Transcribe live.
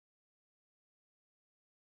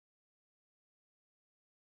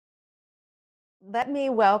Let me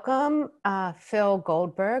welcome Phil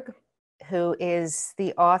Goldberg, who is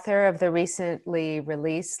the author of the recently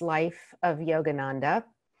released Life of Yogananda.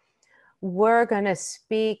 We're going to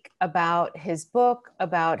speak about his book,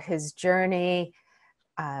 about his journey,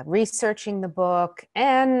 researching the book,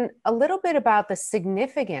 and a little bit about the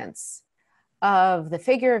significance of the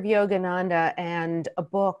figure of Yogananda and a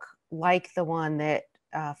book like the one that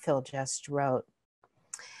Phil just wrote.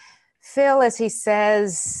 Phil, as he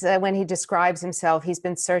says, when he describes himself, he's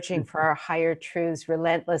been searching for our higher truths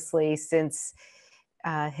relentlessly since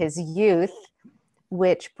his youth,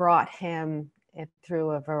 which brought him through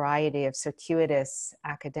a variety of circuitous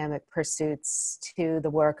academic pursuits to the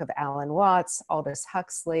work of Alan Watts, Aldous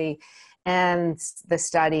Huxley, and the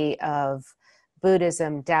study of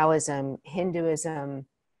Buddhism, Taoism, Hinduism,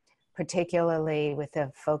 particularly with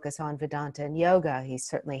a focus on Vedanta and yoga. He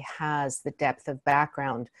certainly has the depth of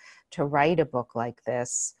background to write a book like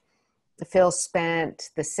this. Phil spent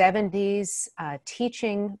the 70s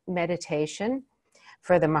teaching meditation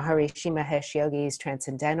for the Maharishi Mahesh Yogi's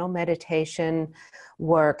transcendental meditation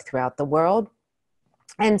work throughout the world.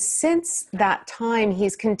 And since that time,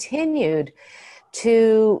 he's continued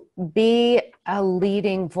to be a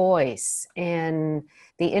leading voice in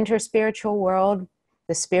the interspiritual world,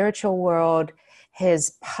 the spiritual world.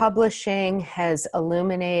 His publishing has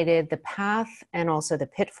illuminated the path and also the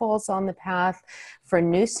pitfalls on the path for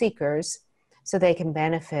new seekers so they can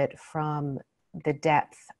benefit from the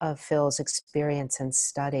depth of Phil's experience and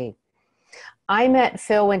study. I met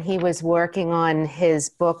Phil when he was working on his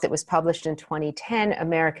book that was published in 2010,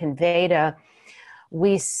 American Veda.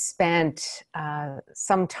 We spent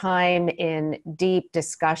some time in deep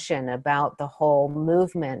discussion about the whole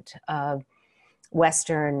movement of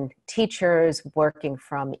Western teachers working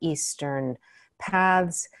from Eastern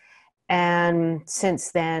paths. And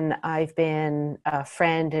since then, I've been a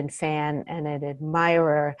friend and fan and an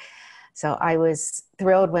admirer. So I was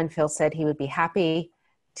thrilled when Phil said he would be happy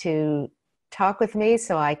to talk with me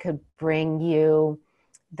so I could bring you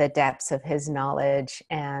the depths of his knowledge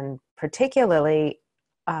and particularly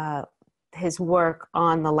his work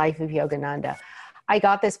on the Life of Yogananda. I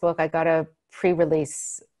got this book, I got a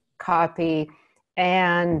pre-release copy,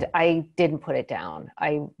 and I didn't put it down.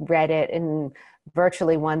 I read it in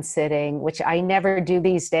virtually one sitting, which I never do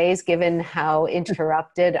these days, given how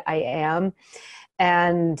interrupted I am.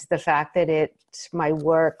 And the fact that my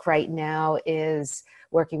work right now is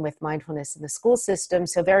working with mindfulness in the school system,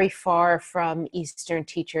 so very far from Eastern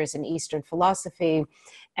teachers and Eastern philosophy.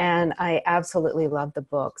 And I absolutely love the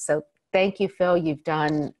book. So thank you, Phil. You've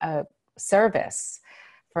done a service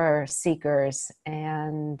for seekers,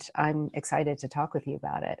 and I'm excited to talk with you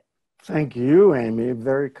about it. Thank you, Amy.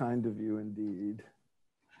 Very kind of you indeed.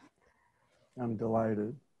 I'm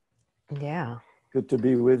delighted. Yeah. Good to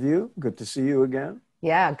be with you. Good to see you again.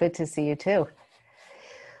 Yeah, good to see you too.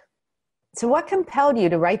 So what compelled you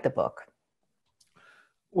to write the book?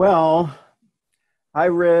 Well, I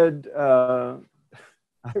read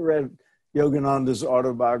Yogananda's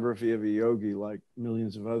autobiography of a yogi, like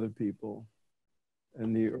millions of other people,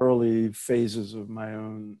 in the early phases of my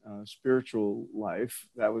own spiritual life.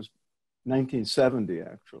 That was 1970,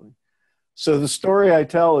 actually. So the story I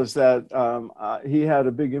tell is that he had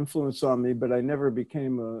a big influence on me, but I never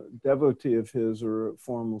became a devotee of his or a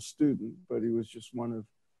formal student, but he was just one of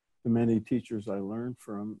the many teachers I learned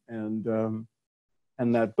from. And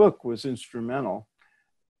that book was instrumental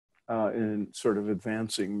in sort of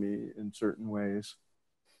advancing me in certain ways.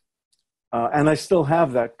 And I still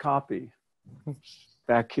have that copy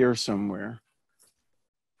back here somewhere.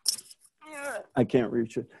 I can't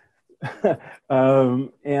reach it.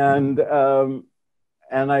 And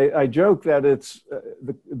I joke that it's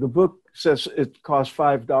the book says it cost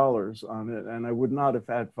 $5 on it, and I would not have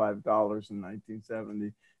had $5 in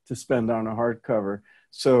 1970 to spend on a hardcover.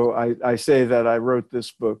 So I say that I wrote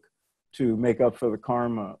this book to make up for the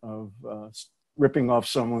karma of ripping off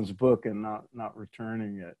someone's book and not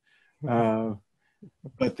returning it.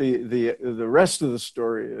 But the rest of the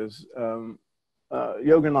story is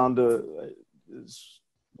Yogananda is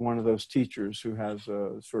one of those teachers who has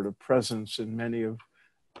a sort of presence in many of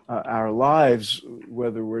our lives,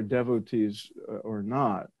 whether we're devotees or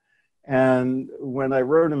not. And when I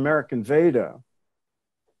wrote American Veda,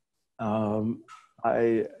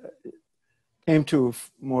 I came to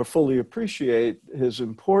more fully appreciate his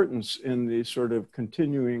importance in the sort of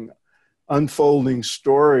continuing unfolding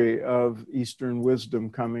story of Eastern wisdom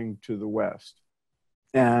coming to the West.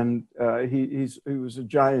 And he was a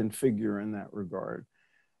giant figure in that regard.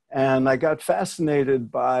 And I got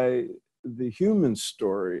fascinated by the human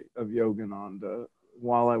story of Yogananda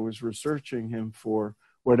while I was researching him for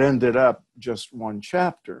what ended up just one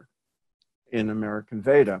chapter in American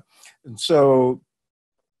Veda. And so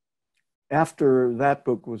after that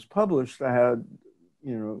book was published, I had,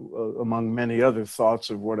 among many other thoughts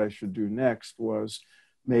of what I should do next was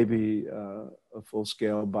maybe a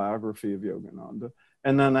full-scale biography of Yogananda.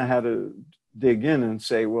 And then I had to dig in and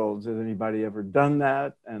say, well, has anybody ever done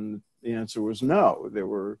that? And the answer was no. There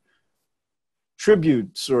were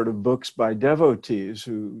tribute sort of books by devotees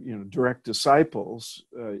who, direct disciples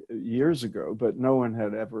years ago, but no one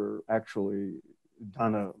had ever actually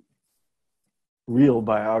done a real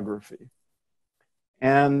biography.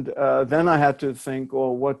 And then I had to think,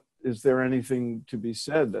 well, is there anything to be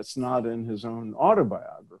said that's not in his own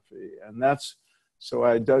autobiography? And so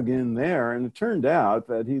I dug in there, and it turned out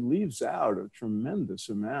that he leaves out a tremendous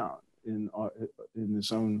amount in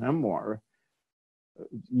his own memoir.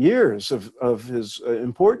 Years of his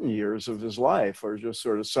important years of his life are just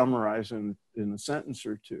sort of summarized in a sentence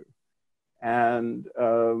or two. And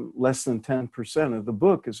less than 10% of the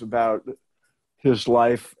book is about his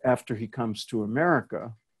life after he comes to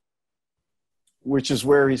America, which is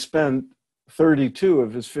where he spent 32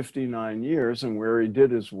 of his 59 years and where he did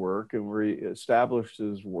his work and where he established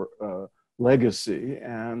his legacy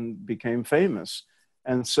and became famous.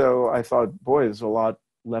 And so I thought, boy, there's a lot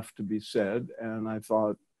left to be said. And I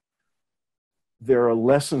thought there are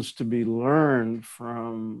lessons to be learned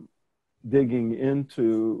from digging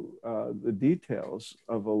into the details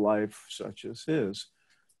of a life such as his.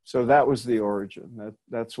 So that was the origin.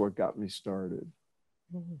 That's what got me started.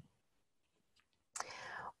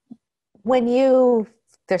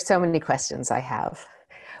 There's so many questions I have.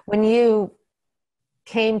 When you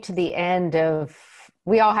came to the end of,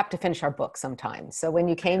 we all have to finish our book sometimes. So when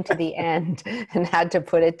you came to the end and had to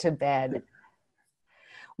put it to bed,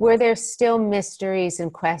 were there still mysteries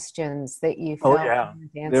and questions that you felt? Oh, yeah.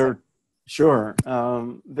 Sure.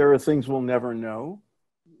 There are things we'll never know,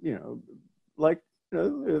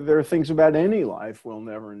 there are things about any life we'll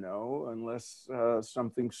never know unless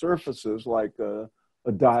something surfaces, like a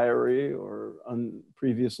diary or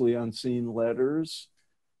previously unseen letters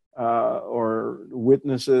or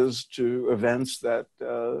witnesses to events that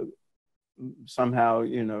somehow,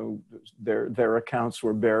 their accounts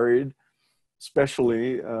were buried,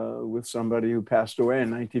 especially with somebody who passed away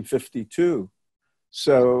in 1952.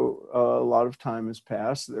 So a lot of time has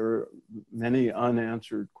passed. There are many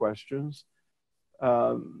unanswered questions.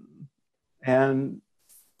 And,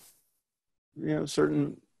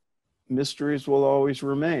 certain mysteries will always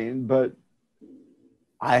remain, but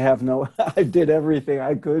I did everything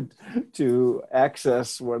I could to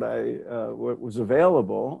access what was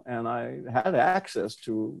available. And I had access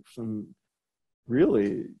to some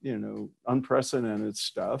really, unprecedented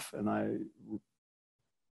stuff. And I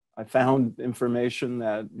found information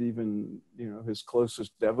that even, his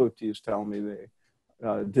closest devotees tell me they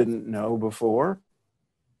didn't know before.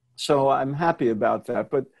 So I'm happy about that,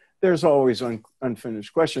 but there's always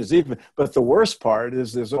unfinished questions. But the worst part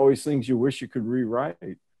is there's always things you wish you could rewrite,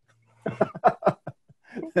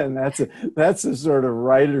 and that's a sort of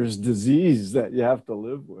writer's disease that you have to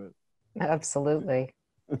live with. Absolutely.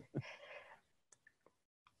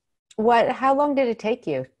 How long did it take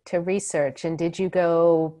you to research, and did you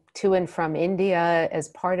go to and from India as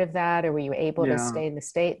part of that, or were you able to stay in the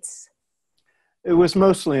States? It was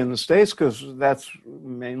mostly in the States because that's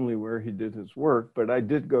mainly where he did his work. But I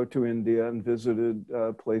did go to India and visited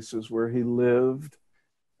places where he lived,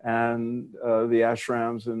 and the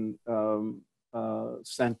ashrams and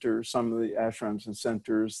centers, some of the ashrams and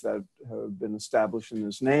centers that have been established in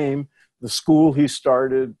his name, the school he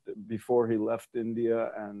started before he left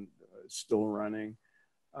India and is still running,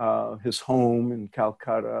 his home in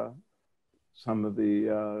Calcutta, some of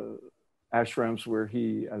the ashrams where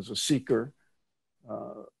he, as a seeker,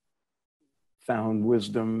 found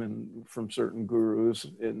wisdom from certain gurus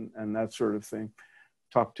and that sort of thing.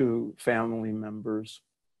 Talked to family members.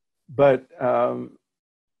 But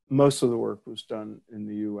most of the work was done in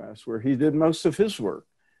the US, where he did most of his work.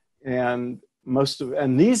 And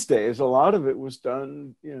these days, a lot of it was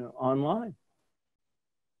done, online.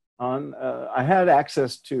 I had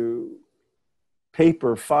access to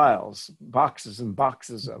paper files, boxes and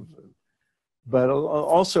boxes of them. But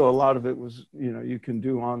also a lot of it was, you can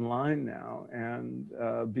do online now. And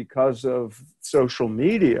because of social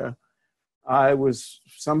media, I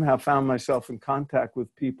somehow found myself in contact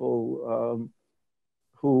with people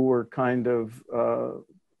who were kind of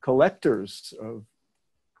collectors of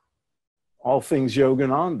all things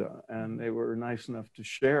Yogananda. And they were nice enough to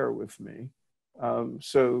share with me.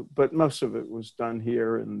 But most of it was done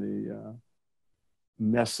here in the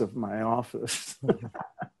mess of my office.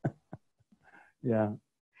 Yeah.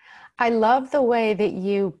 I love the way that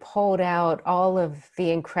you pulled out all of the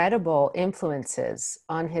incredible influences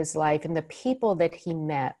on his life and the people that he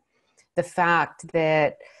met. The fact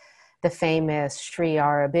that the famous Sri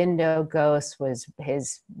Aurobindo ghost was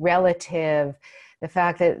his relative, the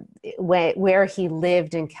fact that where he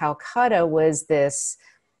lived in Calcutta was this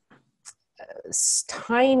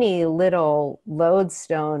tiny little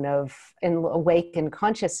lodestone of awakened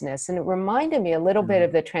consciousness. And it reminded me a little bit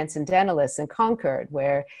of the Transcendentalists in Concord,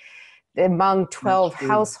 where among 12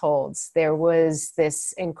 households, there was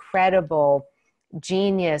this incredible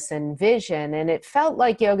genius and vision. And it felt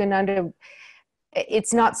like Yogananda,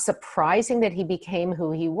 it's not surprising that he became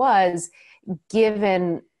who he was,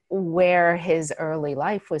 given where his early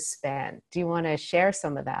life was spent. Do you want to share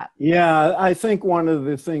some of that? Yeah, I think one of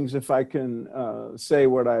the things, if I can say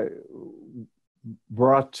what I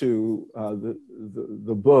brought to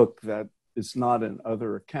the book that is not in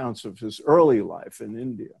other accounts of his early life in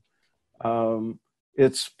India,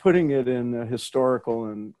 it's putting it in a historical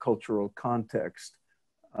and cultural context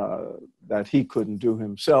that he couldn't do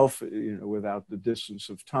himself, without the distance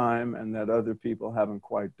of time, and that other people haven't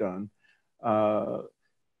quite done.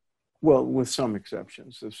 Well, with some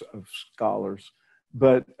exceptions of scholars,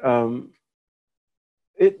 but the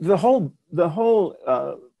whole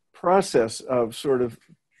process of sort of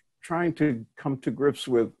trying to come to grips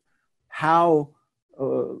with how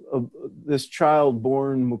this child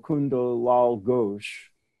born Mukunda Lal Ghosh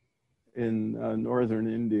in northern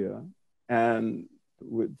India, and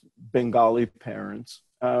with Bengali parents,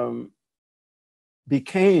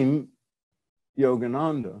 became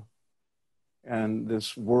Yogananda and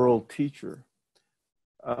this world teacher.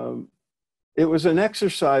 It was an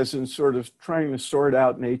exercise in sort of trying to sort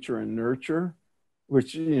out nature and nurture,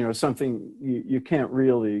 which, something you can't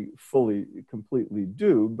really fully, completely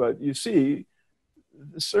do, but you see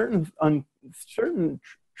certain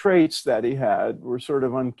traits that he had were sort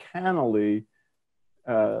of uncannily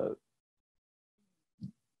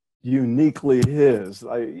uniquely his.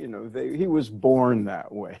 He was born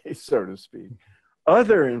that way, so to speak.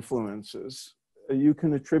 Other influences you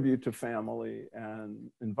can attribute to family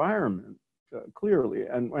and environment, clearly.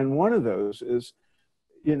 And one of those is,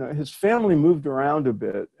 his family moved around a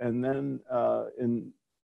bit. And then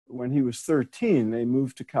when he was 13, they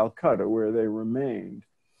moved to Calcutta, where they remained.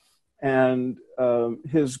 And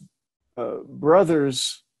his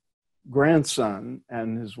brother's grandson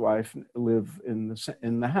and his wife live in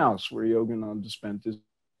the house where Yogananda spent his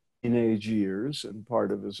teenage years and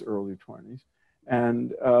part of his early 20s.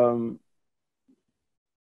 And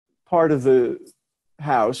part of the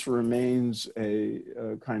house remains a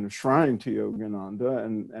kind of shrine to Yogananda,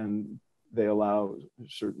 and they allow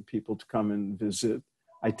certain people to come and visit.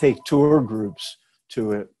 I take tour groups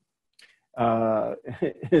to it.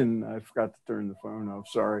 And I forgot to turn the phone off,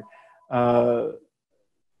 sorry.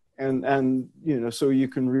 And so you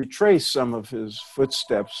can retrace some of his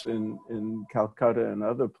footsteps in Calcutta and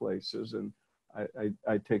other places. And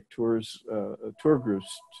I take tour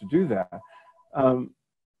groups to do that.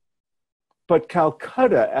 But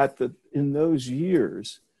Calcutta in those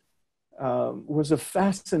years was a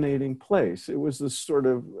fascinating place. It was the sort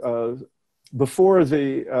of, before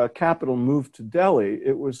the capital moved to Delhi,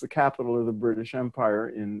 it was the capital of the British Empire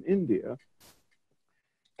in India.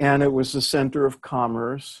 And it was the center of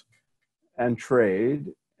commerce and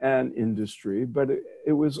trade and industry. But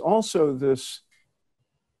it was also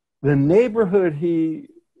the neighborhood he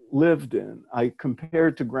lived in, I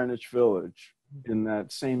compared to Greenwich Village in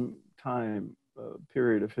that same time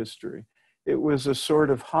period of history. It was a sort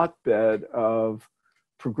of hotbed of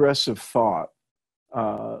progressive thought.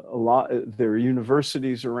 There are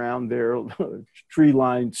universities around there,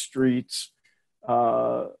 tree-lined streets,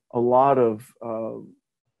 a lot of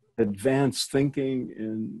advanced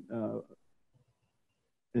thinking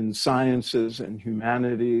in sciences and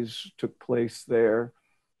humanities took place there.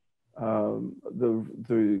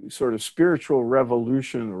 The sort of spiritual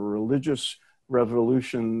revolution or religious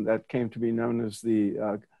revolution that came to be known as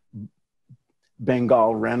the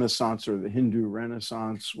Bengal Renaissance or the Hindu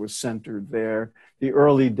Renaissance was centered there. The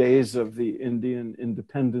early days of the Indian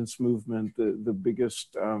independence movement, the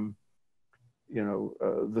biggest, the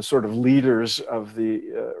sort of leaders of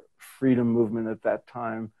the freedom movement at that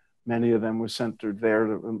time, many of them were centered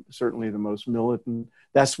there, certainly the most militant.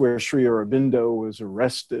 That's where Sri Aurobindo was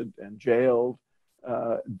arrested and jailed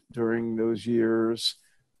during those years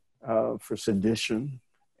for sedition.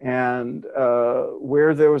 And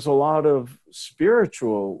where there was a lot of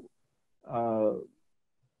spiritual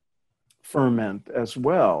ferment as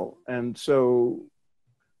well. And so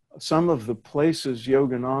some of the places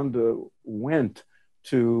Yogananda went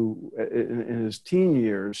in his teen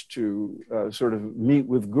years, to sort of meet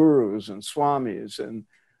with gurus and swamis. And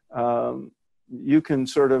you can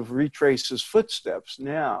sort of retrace his footsteps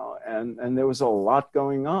now. And there was a lot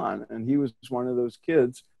going on. And he was one of those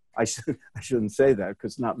kids. I shouldn't say that,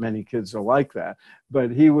 because not many kids are like that.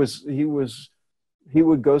 But he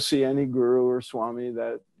would go see any guru or swami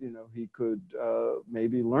that, he could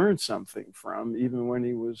maybe learn something from, even when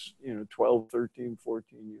he was, 12, 13,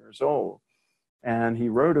 14 years old. And he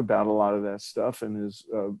wrote about a lot of that stuff, and his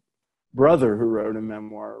brother, who wrote a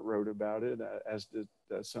memoir, wrote about it, as did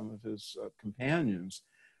some of his companions.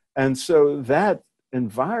 And so that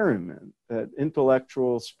environment, that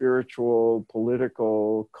intellectual, spiritual,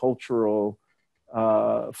 political, cultural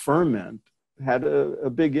ferment, had a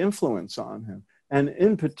big influence on him. And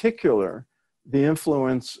in particular, the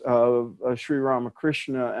influence of Sri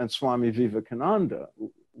Ramakrishna and Swami Vivekananda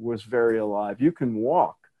was very alive. You can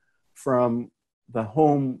walk from the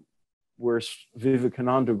home where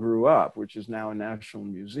Vivekananda grew up, which is now a national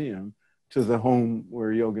museum, to the home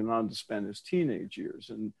where Yogananda spent his teenage years.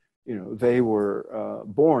 And, they were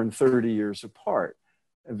born 30 years apart.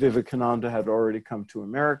 And Vivekananda had already come to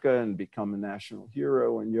America and become a national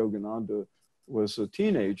hero, and Yogananda was a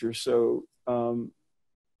teenager. So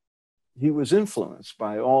he was influenced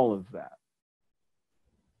by all of that.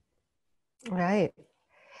 Right.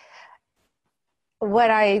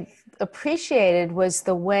 What I appreciated was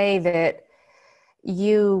the way that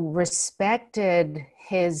you respected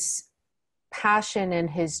his passion and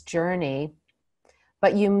his journey,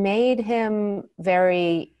 but you made him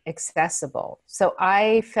very accessible. So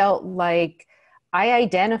I felt like I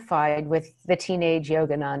identified with the teenage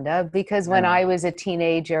Yogananda, because when I was a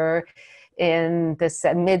teenager in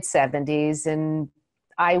the mid-70s, and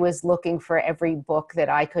I was looking for every book that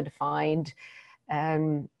I could find,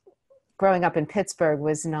 and growing up in Pittsburgh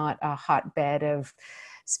was not a hotbed of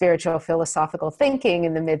spiritual philosophical thinking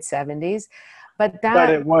in the mid-70s. But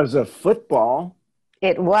it was a football.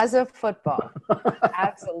 It was a football.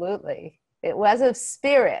 Absolutely. It was a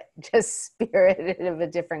spirit, just spirited of a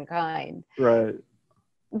different kind. Right.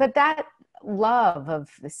 But that love of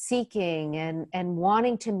the seeking and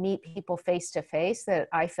wanting to meet people face to face that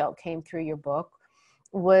I felt came through your book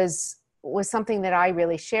was something that I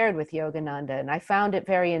really shared with Yogananda. And I found it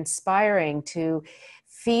very inspiring to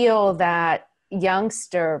feel that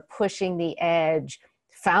youngster pushing the edge,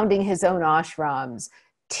 founding his own ashrams,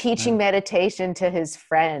 teaching meditation to his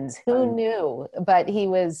friends. Who knew? But he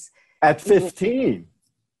was at 15.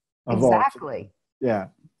 Exactly. Yeah.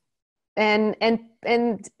 And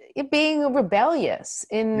being rebellious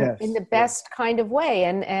in the best kind of way,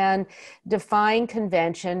 and defying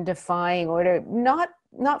convention, defying order, not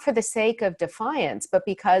for the sake of defiance, but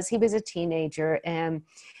because he was a teenager and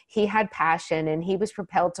he had passion, and he was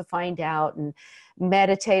propelled to find out and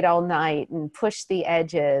meditate all night and push the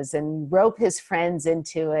edges and rope his friends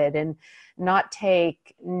into it, and not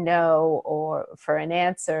take no or for an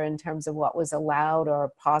answer in terms of what was allowed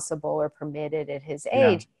or possible or permitted at his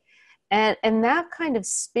age. And that kind of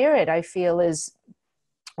spirit, I feel, is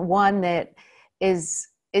one that is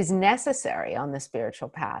necessary on the spiritual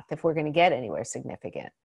path if we're going to get anywhere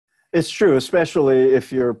significant. It's true, especially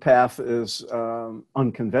if your path is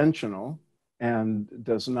unconventional and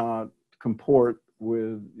does not comport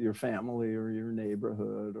with your family or your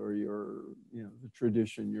neighborhood or the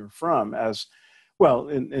tradition you're from. As well,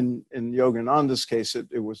 in Yogananda's case,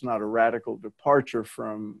 it was not a radical departure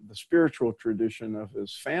from the spiritual tradition of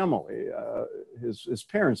his family. His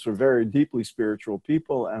parents were very deeply spiritual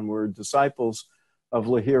people and were disciples of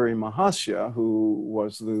Lahiri Mahasya, who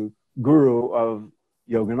was the guru of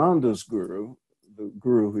Yogananda's guru, the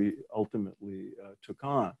guru he ultimately took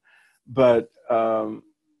on. But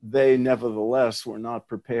they nevertheless were not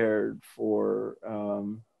prepared for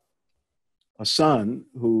a son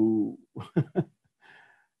who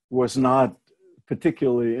was not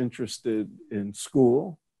particularly interested in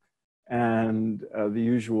school and the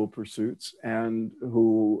usual pursuits, and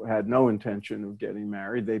who had no intention of getting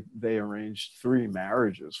married. They arranged 3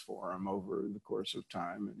 marriages for him over the course of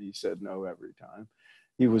time, and he said no every time.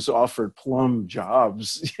 He was offered plum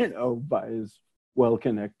jobs, by his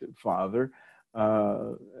well-connected father.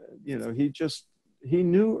 He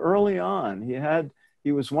knew early on.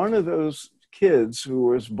 He was one of those kids who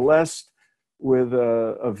was blessed with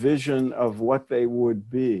a vision of what they would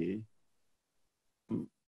be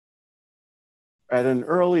at an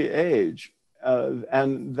early age,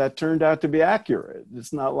 and that turned out to be accurate.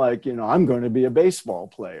 It's not like, I'm going to be a baseball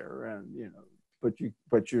player, and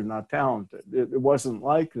but you're not talented. It wasn't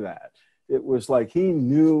like that. It was like he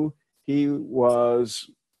knew he was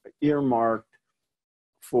earmarked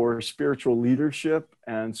for spiritual leadership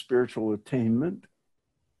and spiritual attainment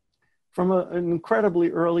from an incredibly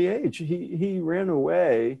early age. He ran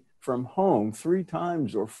away from home 3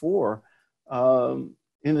 times or 4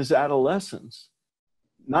 in his adolescence,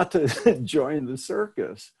 not to join the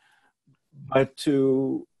circus, but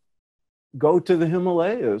to go to the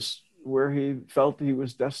Himalayas, where he felt he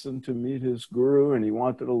was destined to meet his guru, and he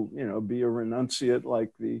wanted to, be a renunciate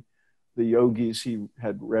like the yogis he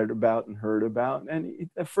had read about and heard about. And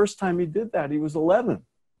the first time he did that, he was 11.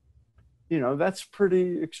 That's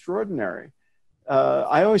pretty extraordinary.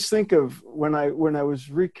 I always think of when I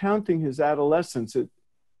was recounting his adolescence,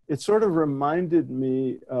 it sort of reminded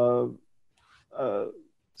me of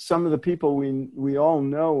some of the people we all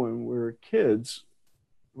know when we're kids,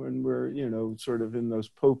 when we're, sort of in those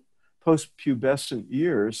post-pubescent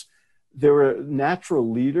years. There were natural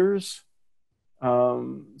leaders,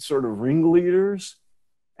 sort of ringleaders,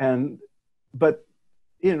 but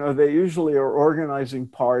they usually are organizing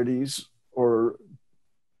parties or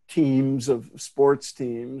teams of sports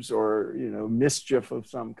teams or, mischief of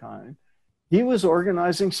some kind. He was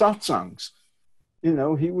organizing satsangs.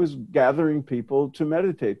 He was gathering people to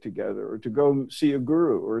meditate together, or to go see a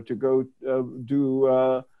guru, or to go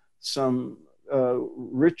do some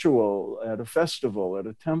ritual at a festival, at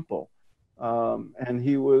a temple. And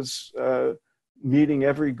he was meeting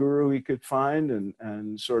every guru he could find,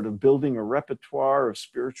 and sort of building a repertoire of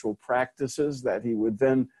spiritual practices that he would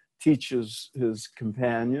then teach his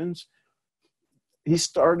companions. He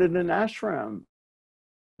started an ashram,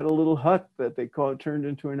 a little hut that they turned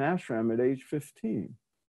into an ashram at age 15.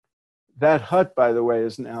 That hut, by the way,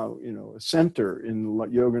 is now, a center in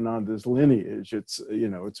Yogananda's lineage. It's,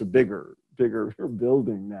 it's a bigger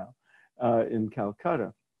building now in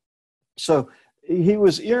Calcutta. So he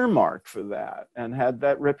was earmarked for that and had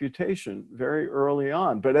that reputation very early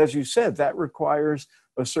on. But as you said, that requires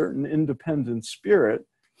a certain independent spirit,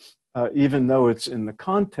 even though it's in the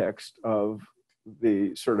context of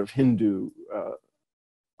the sort of Hindu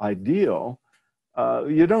ideal.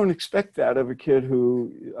 You don't expect that of a kid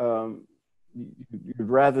who you'd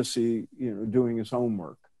rather see, doing his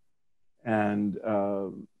homework and,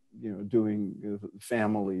 doing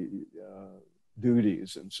family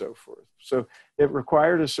duties and so forth. So it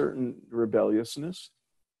required a certain rebelliousness,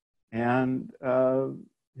 and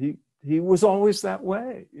he was always that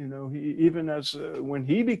way. He even when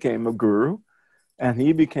he became a guru and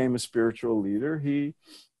he became a spiritual leader, he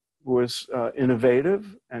was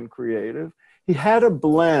innovative and creative. He had a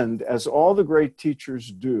blend, as all the great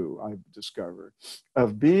teachers do, I've discovered,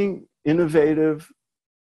 of being innovative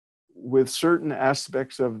with certain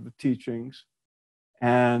aspects of the teachings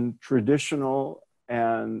and traditional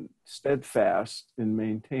and steadfast in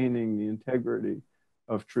maintaining the integrity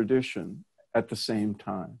of tradition at the same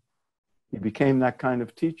time. He became that kind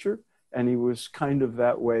of teacher, and he was kind of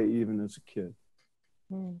that way even as a kid.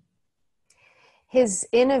 His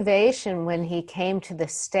innovation when he came to the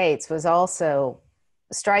States was also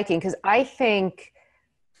striking, because I think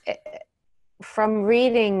from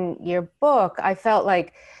reading your book, I felt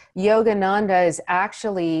like Yogananda is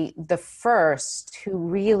actually the first who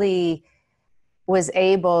really was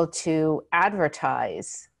able to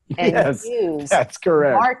advertise and use that's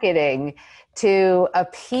correct. marketing to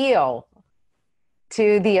appeal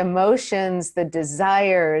to the emotions, the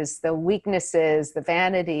desires, the weaknesses, the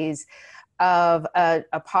vanities of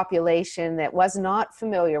a population that was not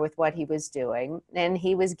familiar with what he was doing. And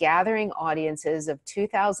he was gathering audiences of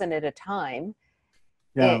 2,000 at a time,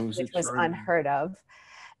 which was unheard of.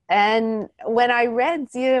 And when I read,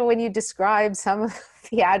 when you described some of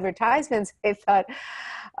the advertisements, I thought,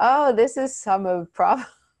 oh, this is some of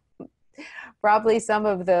probably some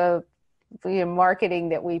of the marketing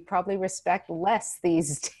that we probably respect less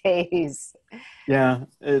these days. Yeah,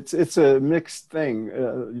 it's a mixed thing,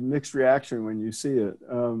 mixed reaction when you see it.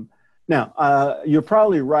 Now, you're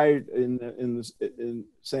probably right in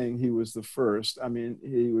saying he was the first. I mean,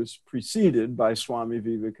 he was preceded by Swami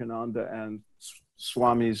Vivekananda and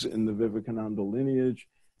Swamis in the Vivekananda lineage.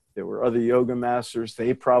 There were other yoga masters.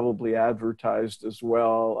 They probably advertised as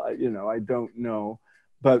well. I don't know.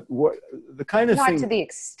 But what the kind of thing... Not to the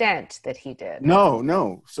extent that he did.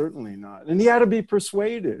 No, certainly not. And he had to be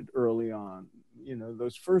persuaded early on.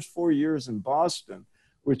 Those first 4 years in Boston,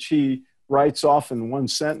 which he writes off in one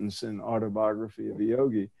sentence in Autobiography of a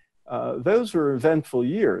Yogi, those were eventful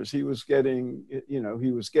years. He was getting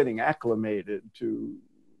acclimated to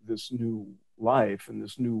this new life and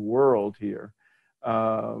this new world here,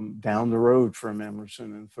 down the road from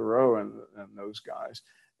Emerson and Thoreau and those guys.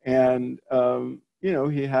 And,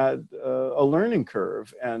 he had a learning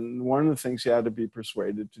curve. And one of the things he had to be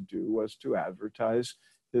persuaded to do was to advertise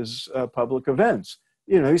his public events.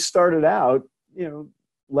 He started out,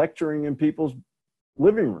 lecturing in people's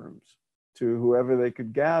living rooms to whoever they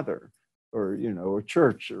could gather, or, a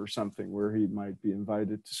church or something where he might be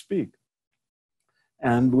invited to speak.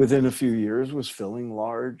 And within a few years was filling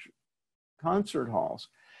large concert halls.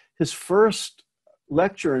 His first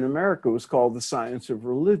lecture in America was called The Science of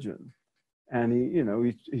Religion.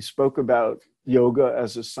 And he spoke about yoga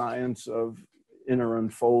as a science of inner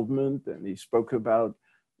unfoldment, and he spoke about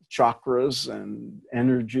chakras and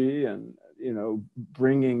energy, and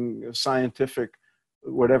bringing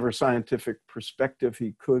whatever scientific perspective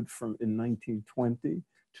he could from in 1920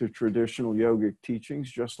 to traditional yogic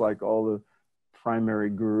teachings, just like all the primary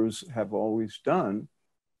gurus have always done.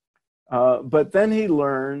 But then he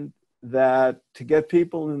learned that to get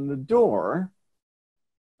people in the door,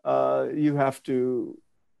 you have to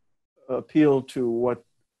appeal to what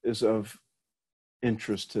is of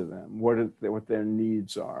interest to them, what their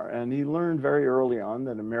needs are. And he learned very early on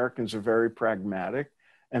that Americans are very pragmatic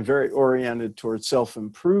and very oriented towards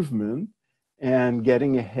self-improvement and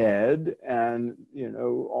getting ahead, and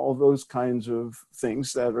all those kinds of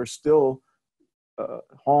things that are still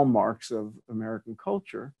hallmarks of American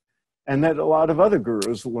culture, and that a lot of other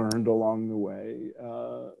gurus learned along the way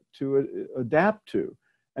to adapt to.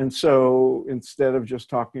 And so instead of just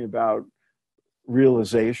talking about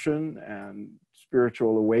realization and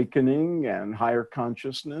spiritual awakening and higher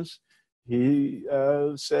consciousness, he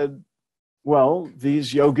said, well,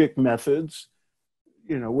 these yogic methods,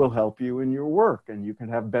 will help you in your work, and you can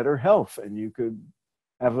have better health, and you could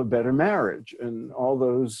have a better marriage, and all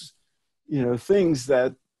those, things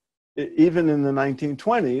that even in the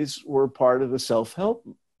 1920s were part of the self-help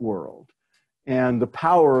world. And the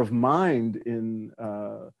power of mind in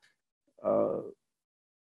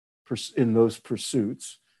those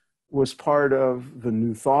pursuits was part of the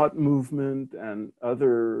New Thought movement and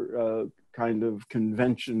other kind of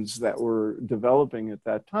conventions that were developing at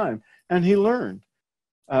that time. And he learned.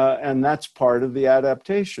 And that's part of the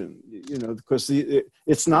adaptation, because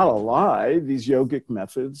it's not a lie. These yogic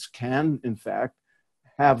methods can, in fact,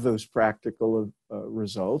 have those practical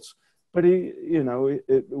results. But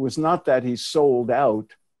it was not that he sold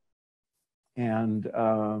out and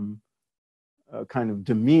kind of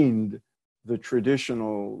demeaned the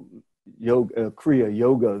traditional yoga, Kriya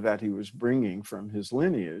yoga that he was bringing from his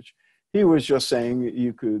lineage. He was just saying that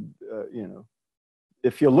you could,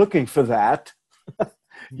 if you're looking for that,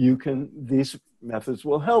 these methods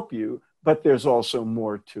will help you, but there's also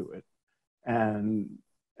more to it. And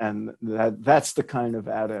that's the kind of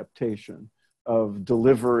adaptation of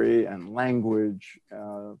delivery and language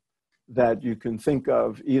that you can think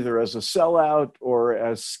of either as a sellout or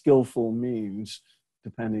as skillful means,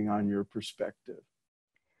 depending on your perspective.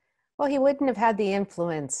 Well, he wouldn't have had the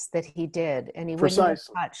influence that he did, and he wouldn't have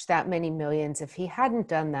touched that many millions if he hadn't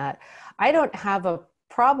done that. I don't have a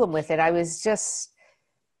problem with it. I was just,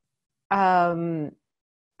 I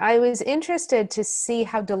was interested to see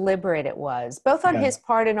how deliberate it was, both on his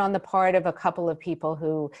part and on the part of a couple of people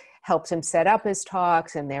who helped him set up his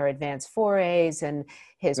talks and their advanced forays, and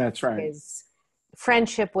his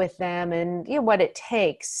friendship with them, and what it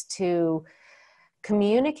takes to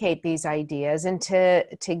communicate these ideas and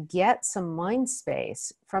to get some mind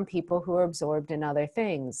space from people who are absorbed in other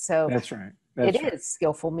things. So it is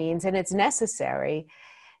skillful means, and it's necessary.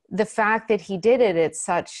 The fact that he did it at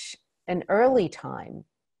such an early time,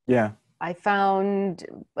 I found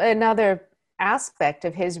another aspect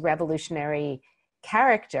of his revolutionary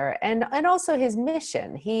character and also his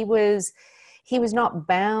mission. He was not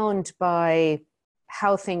bound by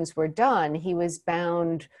how things were done. He was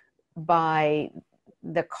bound by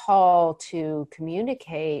the call to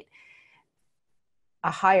communicate a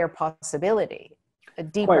higher possibility, a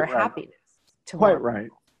deeper happiness. Quite right.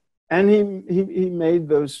 And he made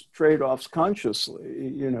those trade-offs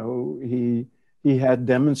consciously. He had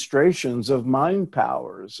demonstrations of mind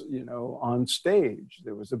powers, on stage.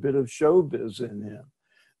 There was a bit of showbiz in him.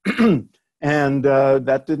 And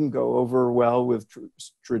that didn't go over well with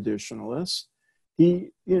traditionalists. He,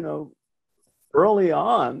 early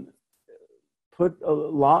on, put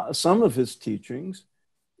some of his teachings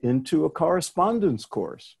into a correspondence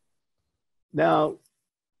course. Now,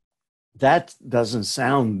 that doesn't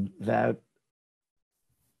sound that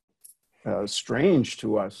strange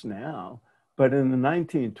to us now, but in the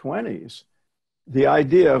 1920s, the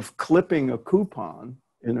idea of clipping a coupon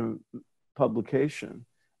in a publication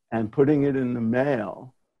and putting it in the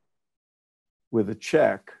mail with a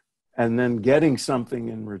check and then getting something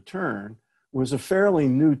in return was a fairly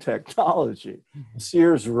new technology.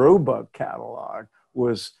 Sears Roebuck catalog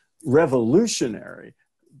was revolutionary,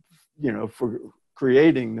 for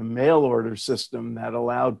creating the mail order system that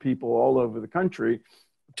allowed people all over the country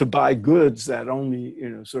to buy goods that only,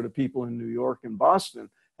 sort of people in New York and Boston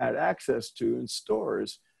had access to in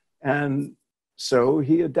stores. And so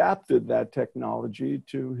he adapted that technology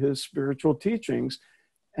to his spiritual teachings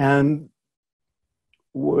and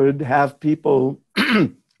would have people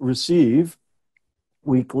receive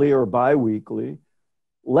weekly or bi-weekly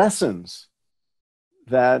lessons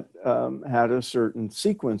that had a certain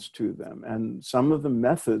sequence to them. And some of the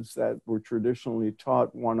methods that were traditionally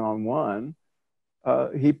taught one-on-one,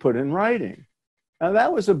 he put in writing. Now,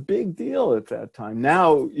 that was a big deal at that time.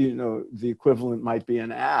 Now, the equivalent might be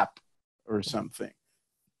an app or something.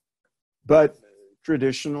 But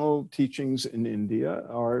traditional teachings in India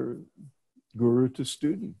are guru to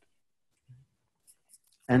student.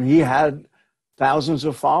 And he had thousands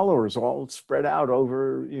of followers all spread out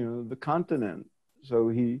over, the continent.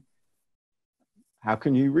 So how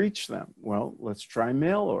can you reach them? Well, let's try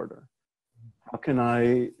mail order. How can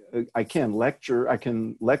I can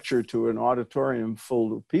lecture to an auditorium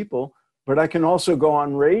full of people, but I can also go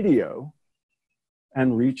on radio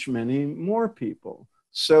and reach many more people.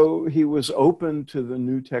 So he was open to the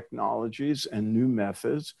new technologies and new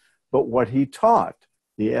methods, but what he taught,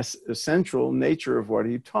 the essential nature of what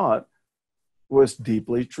he taught, was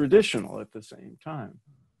deeply traditional at the same time.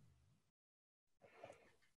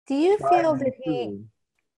 Do you feel that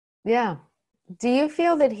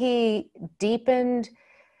he deepened,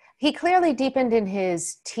 he clearly deepened in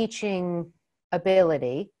his teaching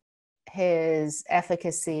ability, his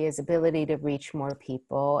efficacy, his ability to reach more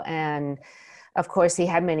people. And of course, he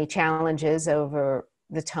had many challenges over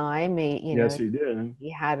the time. Yes, he did.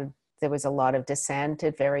 There was a lot of dissent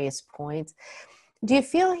at various points. Do you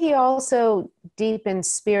feel he also deepened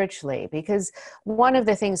spiritually? Because one of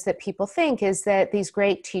the things that people think is that these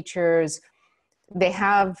great teachers, they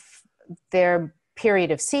have their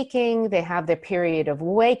period of seeking, they have their period of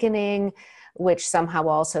awakening, which somehow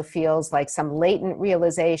also feels like some latent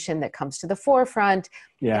realization that comes to the forefront.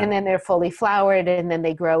 Yeah. And then they're fully flowered, and then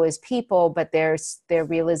they grow as people, but their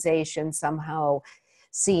realization somehow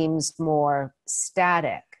seems more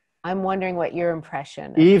static. I'm wondering what your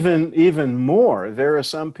impression is. Even more, there are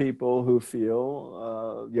some people who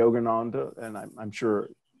feel Yogananda, and I'm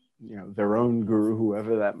sure their own guru,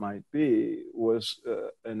 whoever that might be, was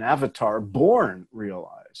an avatar born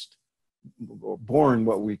realized, born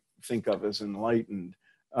what we think of as enlightened,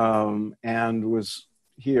 and was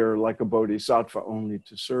here like a bodhisattva only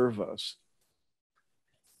to serve us.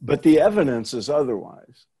 But the evidence is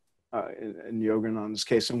otherwise. In Yogananda's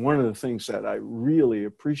case, and one of the things that I really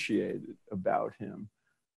appreciated about him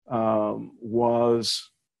was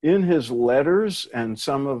in his letters and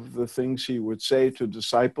some of the things he would say to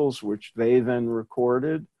disciples, which they then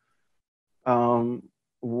recorded,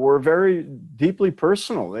 were very deeply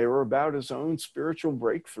personal. They were about his own spiritual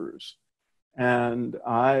breakthroughs. And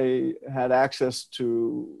I had access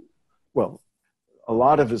to, well, a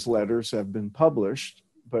lot of his letters have been published,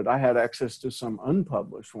 but I had access to some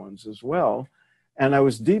unpublished ones as well. And I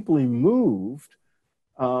was deeply moved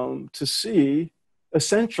to see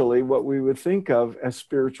essentially what we would think of as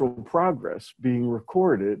spiritual progress being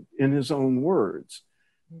recorded in his own words.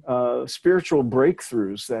 Spiritual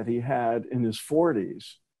breakthroughs that he had in his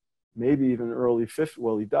 40s, maybe even early 50s.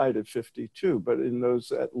 Well, he died at 52, but in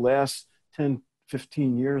those last 10,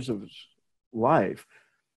 15 years of his life.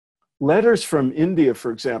 Letters from India, for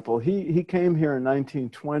example, he came here in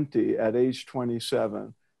 1920 at age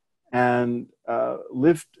 27 and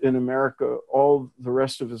lived in America all the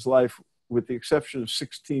rest of his life, with the exception of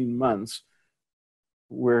 16 months,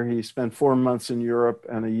 where he spent 4 months in Europe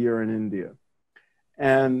and a year in India.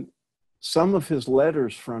 And some of his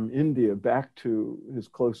letters from India back to his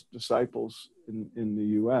close disciples in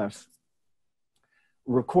the US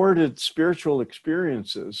recorded spiritual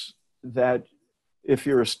experiences that, if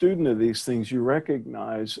you're a student of these things, you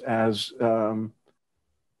recognize as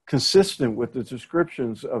consistent with the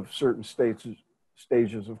descriptions of certain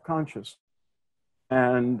stages of consciousness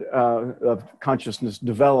and of consciousness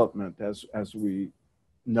development as we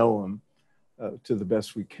know them to the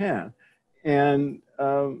best we can. And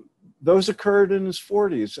those occurred in his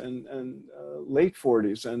 40s and late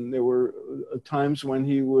 40s. And there were times when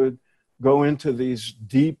he would go into these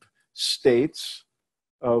deep states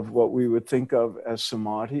of what we would think of as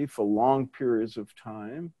samadhi for long periods of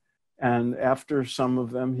time. And after some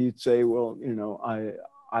of them, he'd say, well,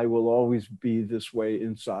 I will always be this way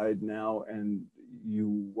inside now, and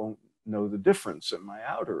you won't know the difference in my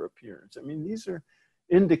outer appearance. I mean, these are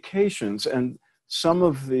indications, and some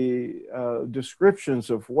of the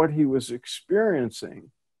descriptions of what he was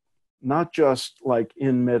experiencing not just like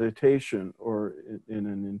in meditation or in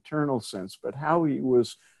an internal sense, but how he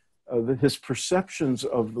was, his perceptions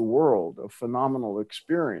of the world, of phenomenal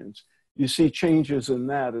experience. You see changes in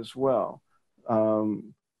that as well,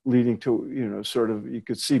 leading to, you know, sort of, you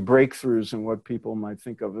could see breakthroughs in what people might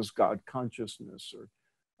think of as God consciousness or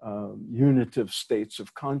unitive states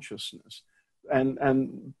of consciousness.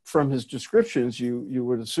 And from his descriptions, you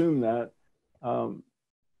would assume that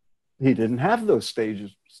he didn't have those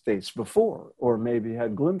states before, or maybe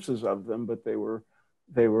had glimpses of them, but they were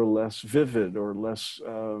less vivid or less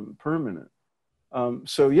permanent.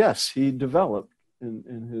 So yes, he developed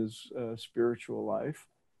in his spiritual life,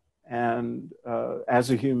 and as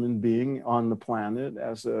a human being on the planet,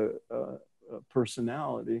 as a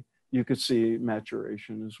personality, you could see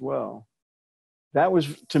maturation as well. That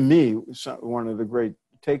was, to me, one of the great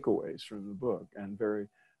takeaways from the book, and very,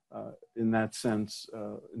 in that sense,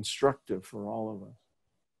 instructive for all of us.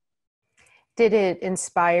 Did it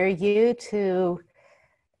inspire you to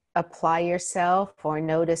apply yourself or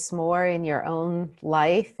notice more in your own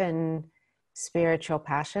life and spiritual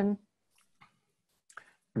passion?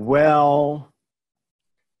 Well,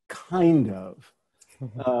 kind of.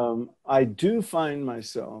 I do find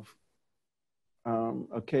myself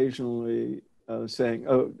occasionally saying,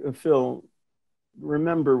 "Oh, Phil,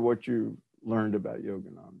 remember what you learned about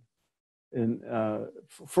Yogananda." And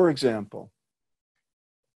for example,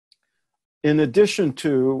 in addition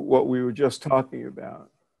to what we were just talking about,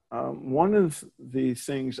 one of the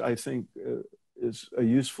things I think is a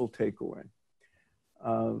useful takeaway.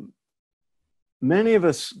 Many of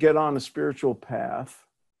us get on a spiritual path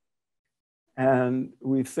and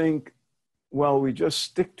we think, well, we just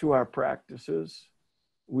stick to our practices,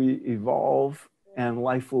 we evolve, and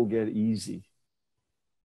life will get easy.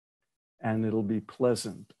 And it'll be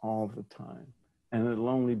pleasant all the time. And it'll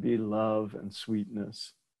only be love and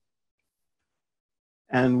sweetness.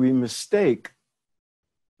 And we mistake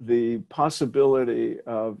the possibility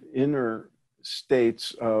of inner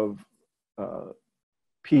states of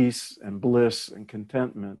peace and bliss and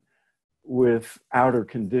contentment with outer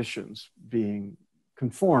conditions being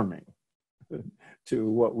conforming to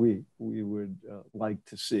what we would like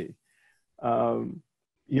to see.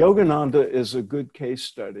 Yogananda is a good case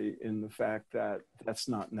study in the fact that that's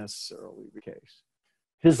not necessarily the case.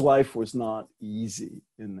 His life was not easy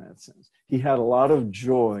in that sense. He had a lot of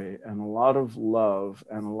joy and a lot of love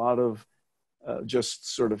and a lot of just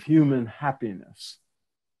sort of human happiness.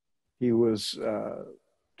 He was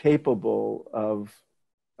capable of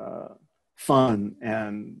fun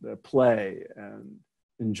and play and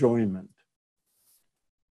enjoyment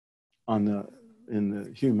in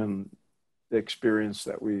the human experience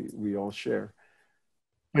that we all share.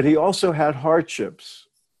 But he also had hardships,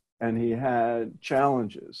 and he had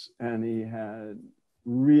challenges, and he had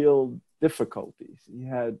real difficulties. He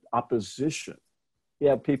had opposition. He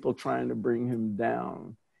had people trying to bring him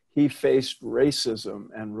down. He faced racism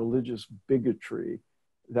and religious bigotry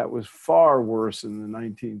that was far worse in the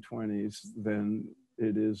 1920s than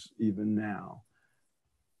it is even now.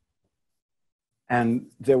 And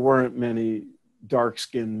there weren't many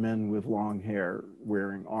dark-skinned men with long hair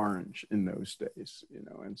wearing orange in those days, you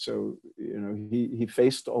know, and so, you know, he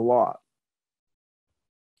faced a lot.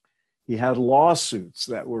 He had lawsuits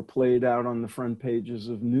that were played out on the front pages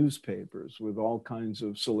of newspapers with all kinds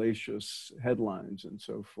of salacious headlines and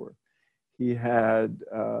so forth. He had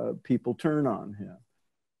people turn on him.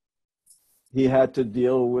 He had to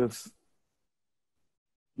deal with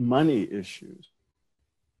money issues.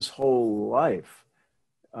 His whole life,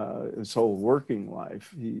 his whole working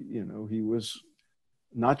life, he was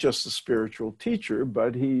not just a spiritual teacher,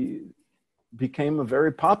 but he became a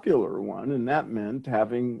very popular one, and that meant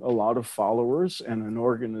having a lot of followers and an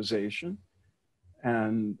organization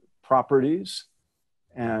and properties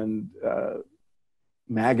and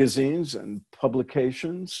magazines and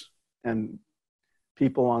publications and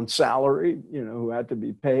people on salary, you know, who had to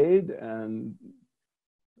be paid, and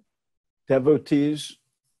devotees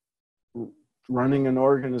running an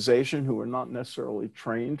organization who were not necessarily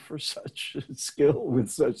trained for such skill, with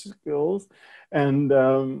such skills. And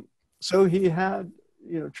so he had,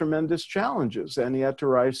 you know, tremendous challenges, and he had to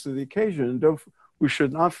rise to the occasion. And we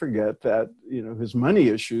should not forget that, you know, his money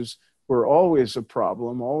issues were always a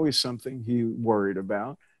problem, always something he worried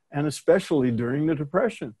about, and especially during the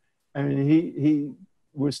Depression. I mean, he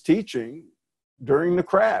was teaching during the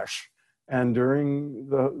crash and during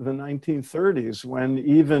the 1930s, when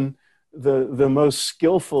even the most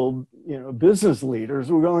skillful, you know, business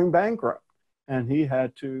leaders were going bankrupt, and he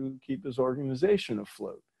had to keep his organization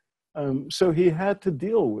afloat. So he had to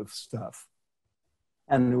deal with stuff.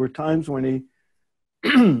 And there were times when he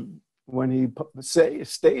when he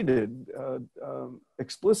stated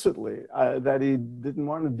explicitly that he didn't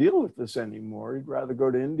want to deal with this anymore. He'd rather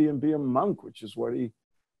go to India and be a monk, which is what he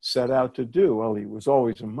set out to do. Well, he was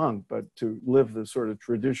always a monk, but to live the sort of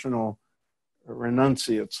traditional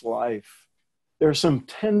renunciate's life. There are some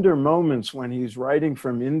tender moments when he's writing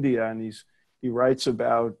from India, and he writes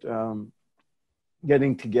about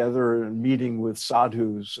getting together and meeting with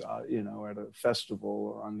sadhus, at a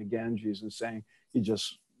festival or on the Ganges, and saying he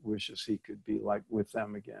just wishes he could be like with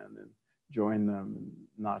them again and join them and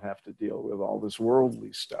not have to deal with all this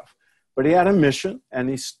worldly stuff. But he had a mission, and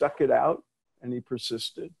he stuck it out, and he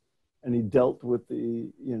persisted, and he dealt with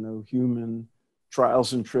the human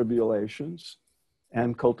trials and tribulations,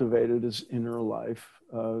 and cultivated his inner life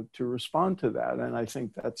to respond to that. And I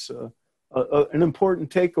think that's an important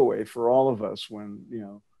takeaway for all of us when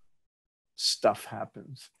stuff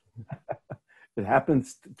happens. It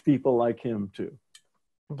happens to people like him too.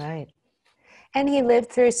 Right. And he lived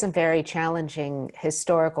through some very challenging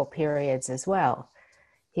historical periods as well.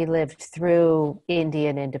 He lived through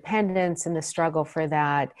Indian independence and the struggle for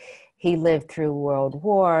that. He lived through World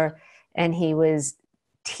War, and he was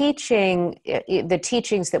teaching. The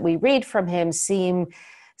teachings that we read from him seem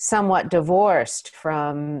somewhat divorced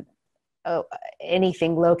from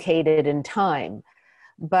anything located in time.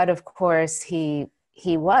 But of course, he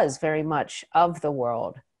was very much of the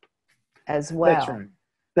world as well. That's right.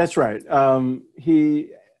 That's right.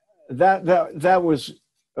 That was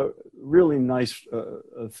a really nice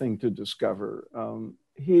thing to discover.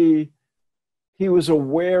 He was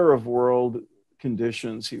aware of world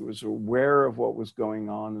conditions. He was aware of what was going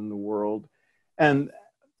on in the world, and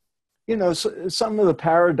some of the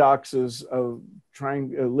paradoxes of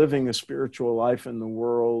living a spiritual life in the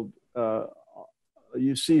world.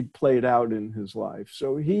 You see played out in his life.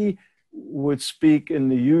 So he would speak in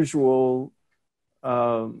the usual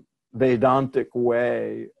Vedantic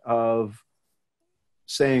way of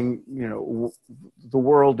saying, the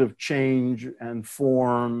world of change and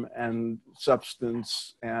form and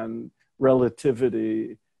substance and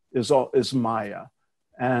relativity is Maya,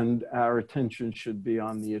 and our attention should be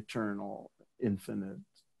on the eternal, infinite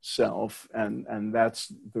self, and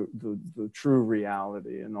that's the true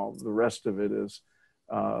reality, and all the rest of it is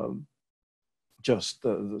just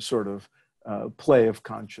the sort of play of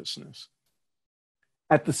consciousness.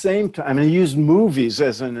 At the same time, he used movies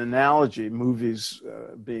as an analogy, movies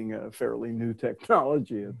being a fairly new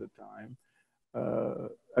technology at the time.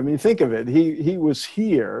 Think of it. He was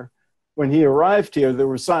here. When he arrived here, there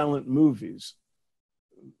were silent movies.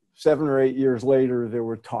 7 or 8 years later, there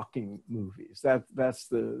were talking movies.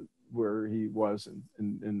 That's where he was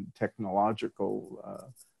in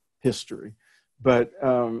technological history. But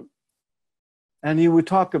and he would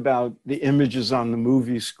talk about the images on the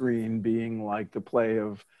movie screen being like the play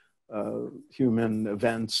of human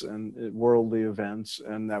events and worldly events,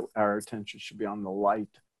 and that our attention should be on the light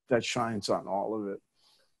that shines on all of it.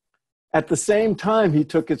 At the same time, he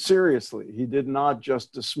took it seriously. He did not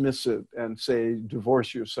just dismiss it and say,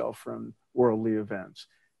 divorce yourself from worldly events.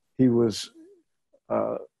 He was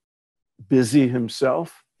busy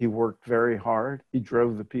himself. He worked very hard. He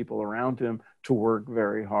drove the people around him to work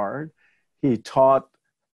very hard. He taught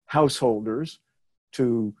householders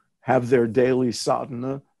to have their daily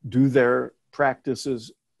sadhana, do their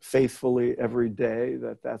practices faithfully every day,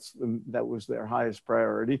 that was their highest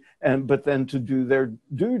priority, but then to do their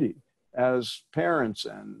duty as parents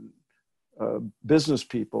and business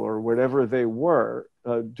people or whatever they were,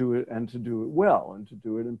 do it, and to do it well and to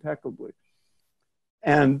do it impeccably.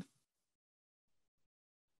 And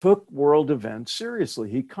took world events seriously.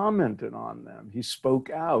 He commented on them. He spoke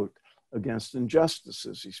out against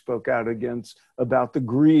injustices. He spoke out about the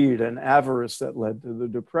greed and avarice that led to the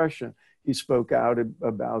Depression. He spoke out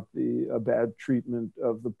about the bad treatment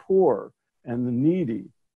of the poor and the needy.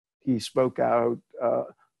 He spoke out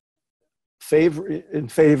in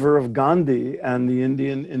favor of Gandhi and the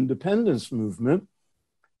Indian independence movement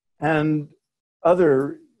and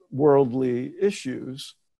other worldly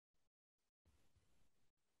issues.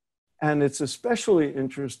 And it's especially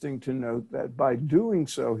interesting to note that by doing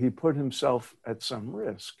so, he put himself at some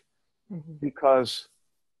risk, because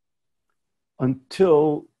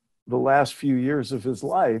until the last few years of his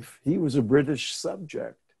life, he was a British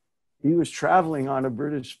subject. He was traveling on a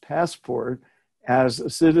British passport as a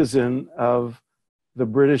citizen of the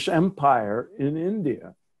British Empire in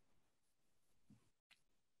India.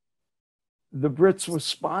 The Brits were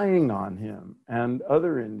spying on him and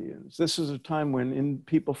other Indians. This is a time when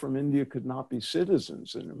people from India could not be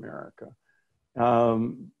citizens in America.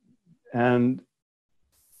 And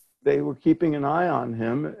they were keeping an eye on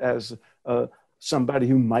him as somebody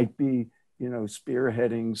who might be,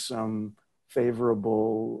 spearheading some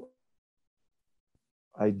favorable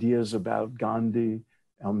ideas about Gandhi,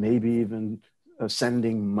 maybe even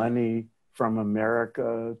sending money from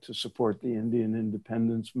America to support the Indian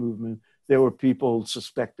independence movement. There were people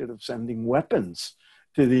suspected of sending weapons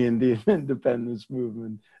to the Indian independence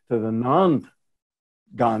movement, to the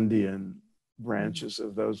non-Gandhian branches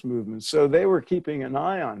of those movements. So they were keeping an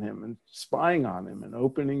eye on him and spying on him and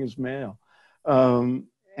opening his mail.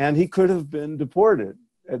 And he could have been deported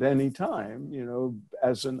at any time,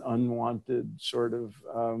 as an unwanted sort of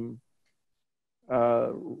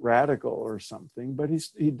radical or something. But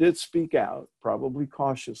he did speak out, probably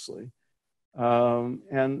cautiously.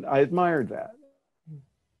 And I admired that.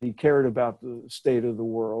 He cared about the state of the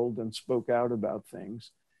world and spoke out about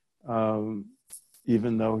things,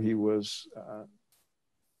 even though he was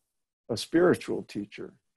a spiritual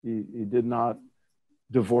teacher. He did not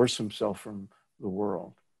divorce himself from the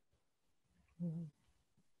world.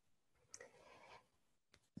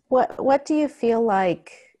 What do you feel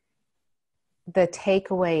like the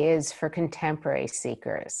takeaway is for contemporary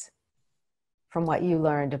seekers from what you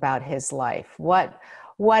learned about his life? What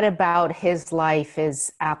about his life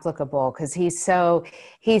is applicable? Because he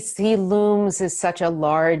looms as such a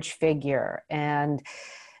large figure, and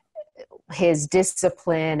his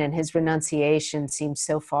discipline and his renunciation seems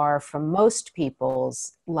so far from most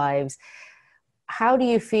people's lives. How do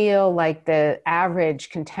you feel like the average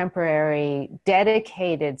contemporary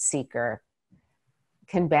dedicated seeker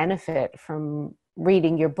can benefit from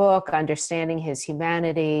reading your book, understanding his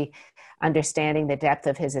humanity, understanding the depth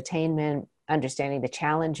of his attainment, understanding the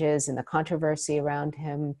challenges and the controversy around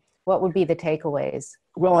him? What would be the takeaways?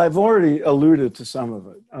 Well, I've already alluded to some of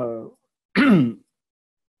it.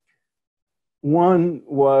 One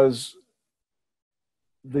was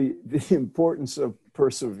the importance of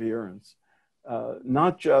perseverance,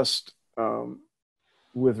 not just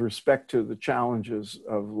with respect to the challenges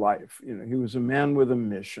of life. He was a man with a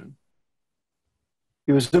mission.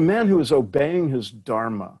 He was a man who was obeying his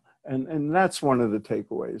dharma. And that's one of the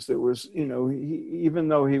takeaways. There was, even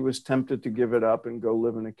though he was tempted to give it up and go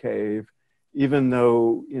live in a cave, even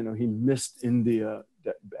though, he missed India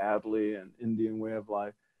badly and Indian way of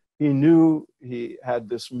life, he knew he had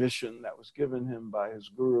this mission that was given him by his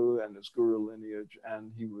guru and his guru lineage,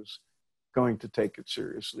 and he was going to take it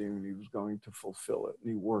seriously, and he was going to fulfill it.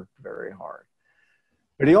 And he worked very hard.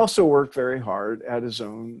 But he also worked very hard at his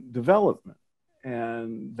own development.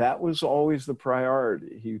 And that was always the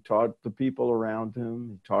priority. He taught the people around him,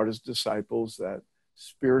 he taught his disciples that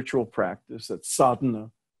spiritual practice, that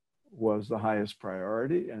sadhana was the highest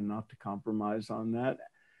priority, and not to compromise on that.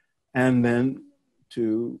 And then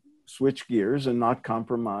to switch gears and not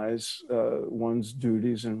compromise one's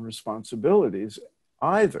duties and responsibilities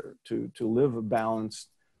either, to live a balanced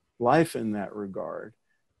life in that regard,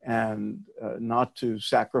 and not to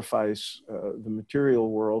sacrifice the material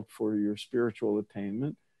world for your spiritual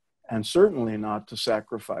attainment, and certainly not to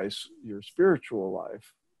sacrifice your spiritual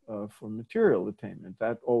life for material attainment.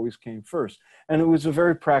 That always came first. And it was a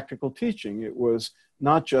very practical teaching. It was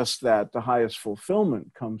not just that the highest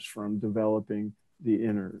fulfillment comes from developing the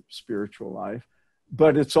inner spiritual life,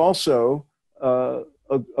 but it's also a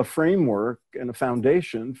framework and a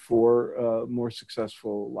foundation for a more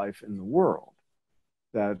successful life in the world.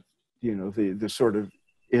 That, the sort of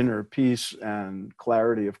inner peace and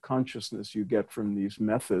clarity of consciousness you get from these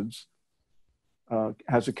methods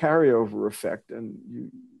has a carryover effect.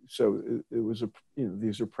 And so it was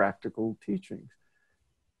these are practical teachings.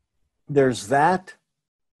 There's that,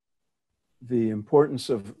 the importance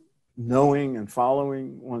of knowing and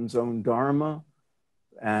following one's own dharma,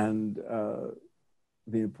 and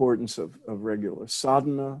the importance of regular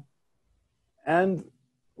sadhana, and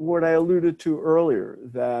what I alluded to earlier,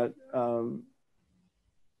 that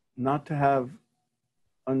not to have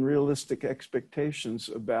unrealistic expectations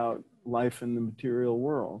about life in the material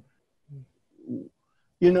world.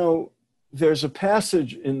 There's a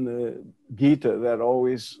passage in the Gita that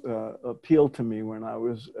always appealed to me when I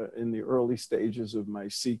was in the early stages of my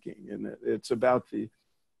seeking, and it's about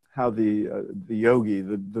how the yogi,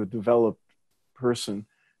 the developed person,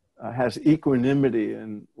 has equanimity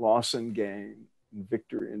in loss and gain, and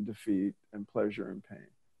victory and defeat, and pleasure and pain.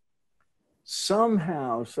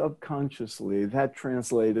 Somehow, subconsciously, that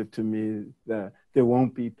translated to me that there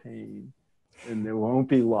won't be pain, and there won't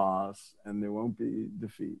be loss, and there won't be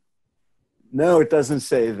defeat. No, it doesn't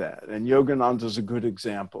say that. And Yogananda is a good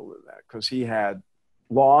example of that, because he had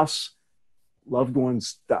loss, loved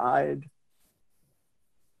ones died,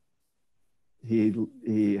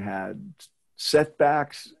 he had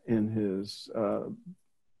setbacks in his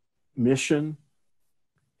mission,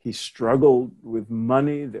 He struggled with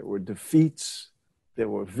money. There were defeats. There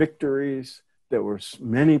were victories. There were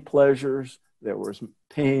many pleasures. There was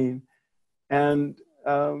pain. And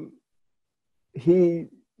he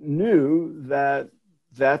knew that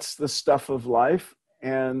that's the stuff of life.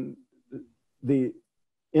 And the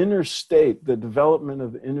inner state, the development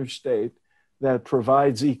of the inner state that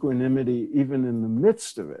provides equanimity even in the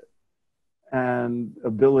midst of it, and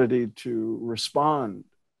ability to respond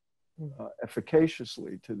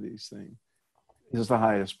efficaciously to these things is the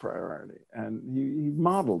highest priority. And he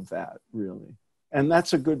modeled that, really. And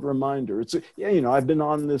that's a good reminder. I've been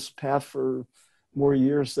on this path for more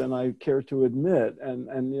years than I care to admit.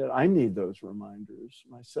 And yet I need those reminders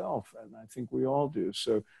myself. And I think we all do.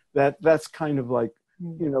 So that's kind of like,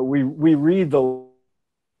 we read the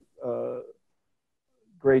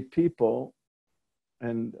great people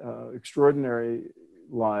and extraordinary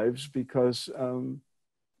lives because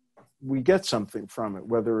we get something from it,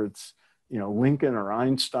 whether it's, Lincoln or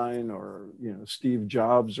Einstein or, Steve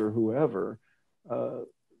Jobs or whoever.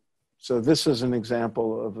 So this is an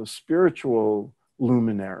example of a spiritual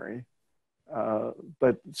luminary,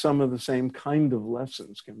 but some of the same kind of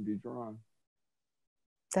lessons can be drawn.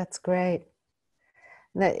 That's great.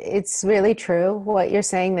 It's really true what you're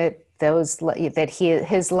saying, that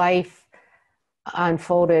his life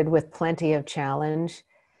unfolded with plenty of challenge,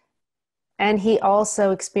 and he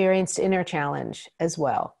also experienced inner challenge as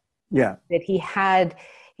well. Yeah, that he had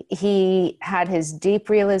his deep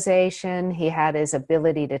realization, he had his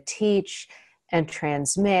ability to teach and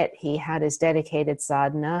transmit, he had his dedicated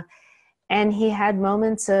sadhana, and he had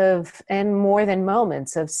moments of, and more than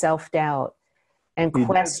moments of, self-doubt and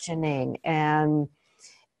questioning, and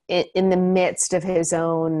in the midst of his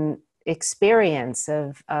own experience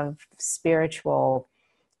of spiritual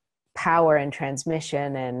power and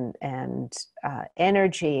transmission and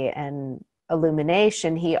energy and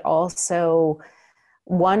illumination, he also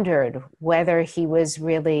wondered whether he was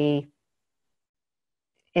really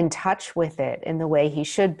in touch with it in the way he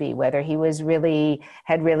should be, whether he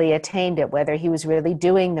had really attained it, whether he was really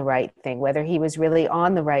doing the right thing, whether he was really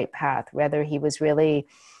on the right path, whether he was really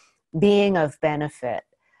being of benefit.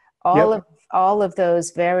 All of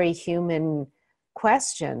those very human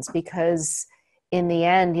questions, because in the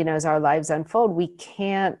end, as our lives unfold, we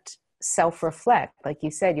can't self-reflect. Like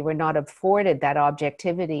you said, you were not afforded that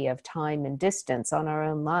objectivity of time and distance on our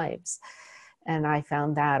own lives. And I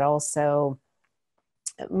found that also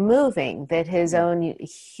moving, that his own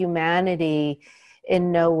humanity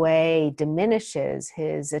in no way diminishes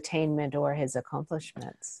his attainment or his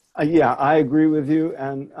accomplishments. Yeah, I agree with you.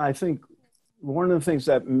 And I think one of the things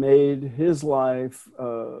that made his life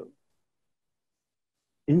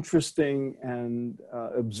interesting and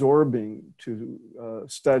absorbing to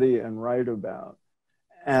study and write about,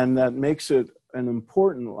 and that makes it an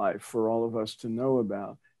important life for all of us to know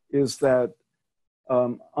about, is that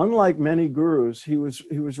unlike many gurus, he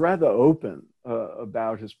was rather open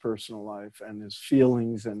about his personal life and his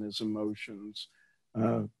feelings and his emotions,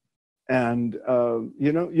 and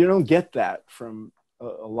you don't get that from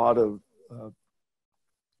a lot of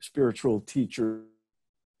spiritual teachers.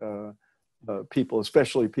 People,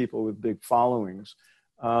 especially people with big followings,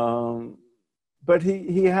 but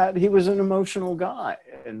he was an emotional guy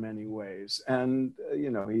in many ways, and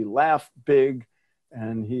he laughed big,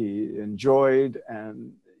 and he enjoyed,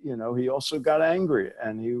 and he also got angry,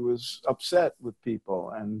 and he was upset with people,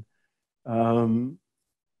 and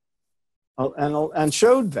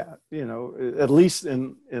showed that, at least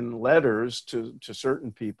in letters to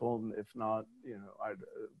certain people. If not,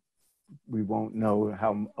 we won't know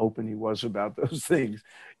how open he was about those things,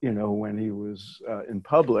 when he was in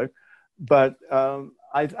public. But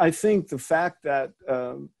I think the fact that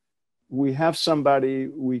we have somebody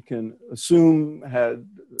we can assume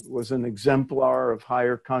was an exemplar of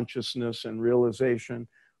higher consciousness and realization,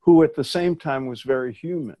 who at the same time was very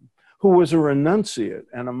human, who was a renunciate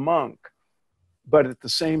and a monk, but at the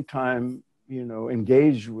same time,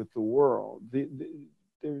 engaged with the world.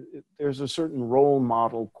 There's a certain role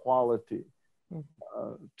model quality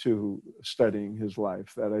to studying his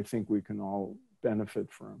life that I think we can all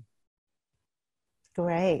benefit from.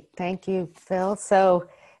 Great. Thank you, Phil. So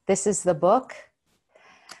this is the book,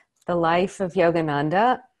 The Life of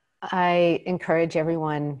Yogananda. I encourage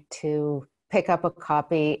everyone to pick up a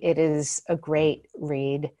copy. It is a great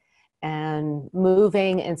read, and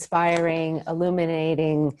moving, inspiring,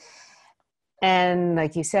 illuminating, and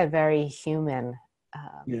like you said, very human.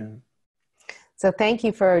 So thank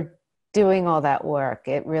you for doing all that work.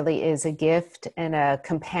 It really is a gift and a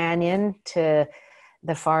companion to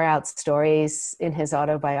the far out stories in his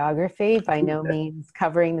autobiography, by no means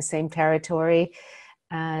covering the same territory.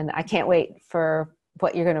 And I can't wait for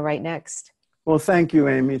what you're going to write next. Well, thank you,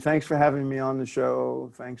 Amy. Thanks for having me on the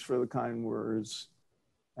show. Thanks for the kind words,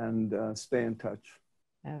 and stay in touch.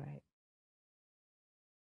 All right.